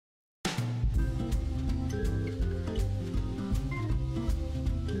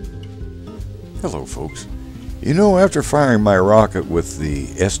Hello folks. You know, after firing my rocket with the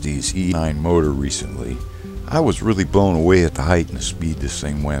Estes E9 motor recently, I was really blown away at the height and the speed this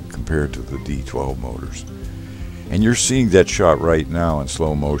thing went compared to the D12 motors. And you're seeing that shot right now in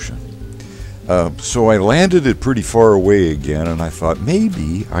slow motion. So I landed it pretty far away again, and I thought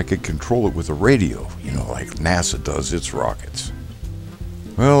maybe I could control it with a radio, you know, like NASA does its rockets.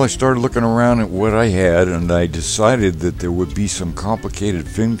 Well, I started looking around at what I had, and I decided that there would be some complicated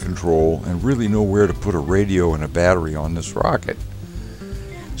fin control and really nowhere to put a radio and a battery on this rocket.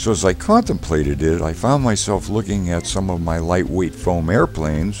 So as I contemplated it, I found myself looking at some of my lightweight foam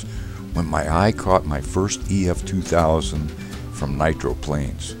airplanes when my eye caught my first EF-2000 from Nitro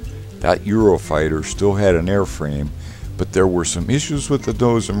Planes. That Euro-Fighter still had an airframe, but there were some issues with the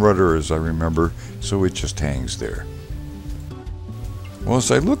nose and rudder, as I remember, so it just hangs there. Well,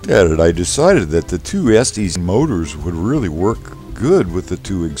 as I looked at it, I decided that the two Estes motors would really work good with the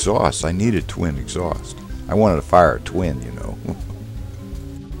two exhausts. I needed twin exhaust. I wanted to fire a twin, you know.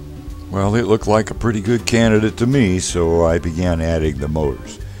 Well, it looked like a pretty good candidate to me, so I began adding the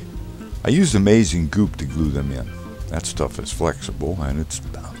motors. I used amazing goop to glue them in. That stuff is flexible, and it's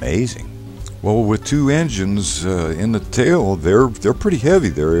amazing. Well, with two engines in the tail, they're pretty heavy.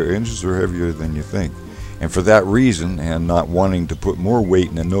 Their engines are heavier than you think. And for that reason, and not wanting to put more weight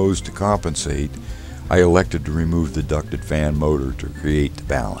in the nose to compensate, I elected to remove the ducted fan motor to create the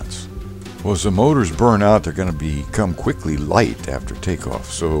balance. Well, as the motors burn out, they're going to become quickly light after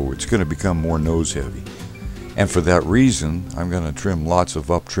takeoff, so it's going to become more nose heavy. And for that reason, I'm going to trim lots of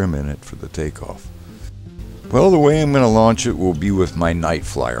up trim in it for the takeoff. Well, the way I'm going to launch it will be with my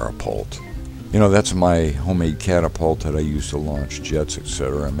NightFlyyer Apult. You know, that's my homemade catapult that I use to launch jets,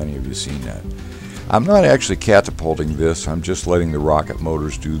 etc. Many of you have seen that. I'm not actually catapulting this, I'm just letting the rocket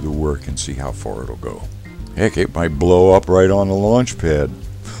motors do the work and see how far it'll go. Heck, it might blow up right on the launch pad.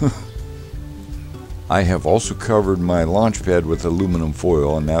 I have also covered my launch pad with aluminum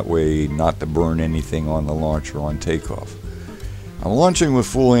foil, and that way not to burn anything on the launcher on takeoff. I'm launching with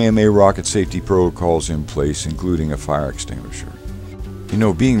full AMA rocket safety protocols in place, including a fire extinguisher. You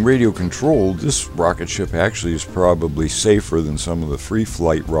know, being radio controlled, this rocket ship actually is probably safer than some of the free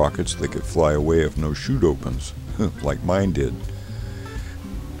flight rockets that could fly away if no chute opens, like mine did.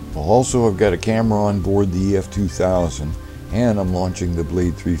 Well, also I've got a camera on board the EF-2000, and I'm launching the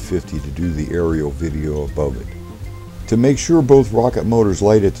Blade 350 to do the aerial video above it. To make sure both rocket motors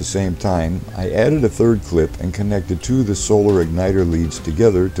light at the same time, I added a third clip and connected two of the solar igniter leads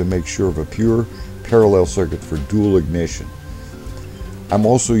together to make sure of a pure parallel circuit for dual ignition. I'm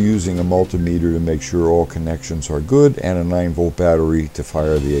also using a multimeter to make sure all connections are good and a 9-volt battery to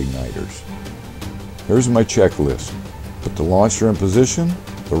fire the igniters. Here's my checklist. Put the launcher in position,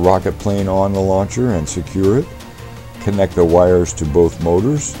 the rocket plane on the launcher and secure it, connect the wires to both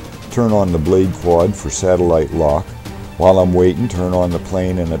motors, turn on the blade quad for satellite lock. While I'm waiting, turn on the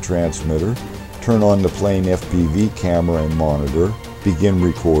plane and the transmitter, turn on the plane FPV camera and monitor, begin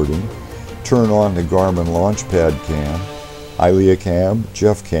recording, turn on the Garmin Launchpad cam, ILEA cam,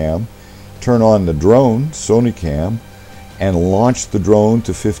 Jeff cam, turn on the drone, Sony cam, and launch the drone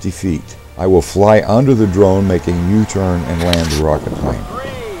to 50 feet. I will fly under the drone, making a U-turn and land the rocket plane.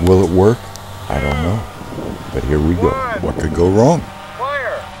 Will it work? I don't know. But here we go. What could go wrong?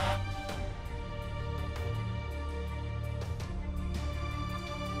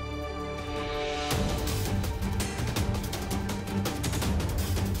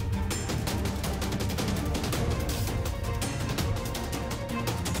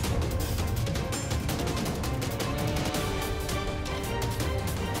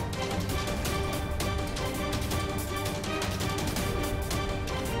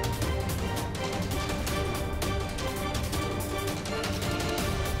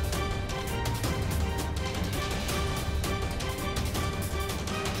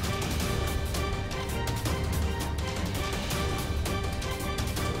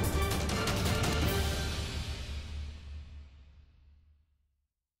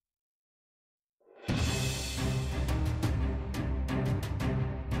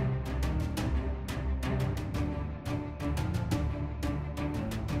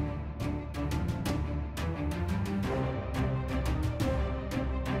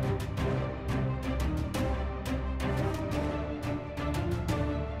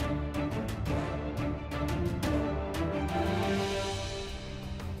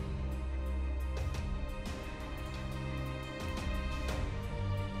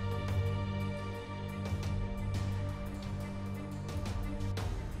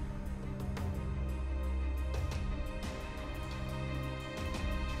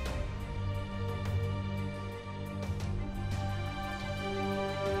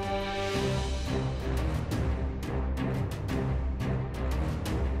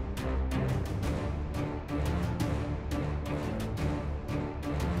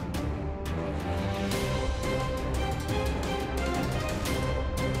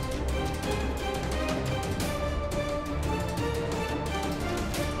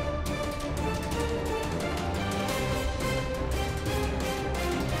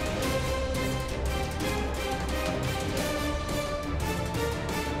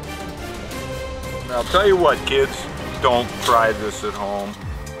 I'll tell you what, kids, don't try this at home.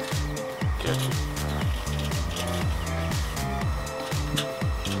 Catch it.